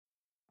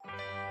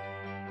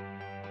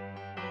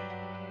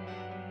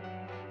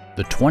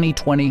the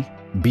 2020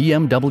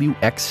 BMW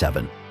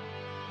X7.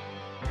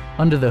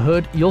 Under the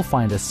hood, you'll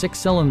find a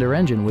 6-cylinder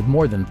engine with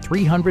more than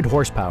 300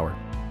 horsepower,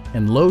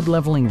 and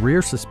load-leveling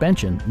rear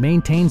suspension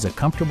maintains a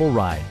comfortable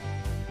ride.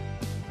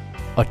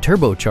 A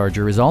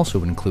turbocharger is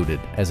also included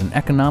as an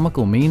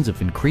economical means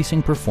of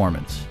increasing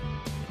performance.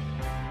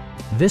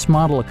 This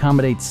model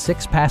accommodates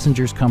 6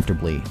 passengers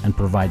comfortably and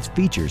provides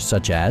features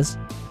such as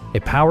a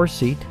power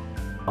seat,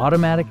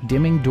 automatic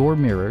dimming door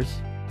mirrors,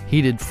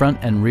 heated front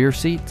and rear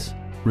seats,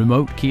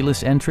 remote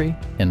keyless entry,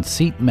 and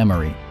seat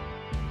memory.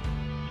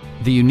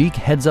 The unique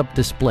heads-up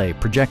display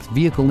projects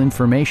vehicle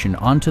information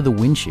onto the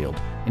windshield,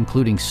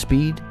 including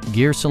speed,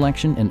 gear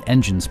selection, and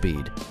engine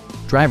speed.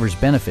 Drivers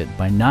benefit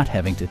by not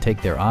having to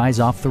take their eyes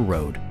off the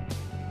road.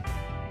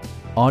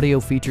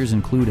 Audio features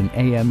include an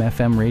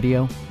AM/FM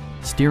radio,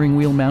 steering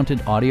wheel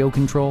mounted audio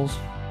controls,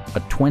 a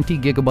 20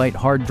 gigabyte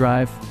hard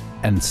drive,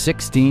 and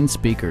 16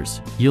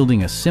 speakers,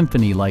 yielding a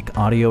symphony-like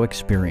audio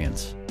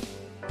experience.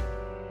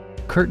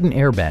 Curtain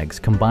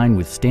airbags combine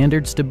with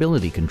standard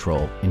stability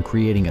control in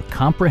creating a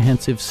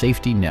comprehensive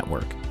safety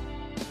network.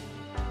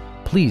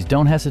 Please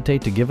don't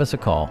hesitate to give us a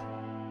call.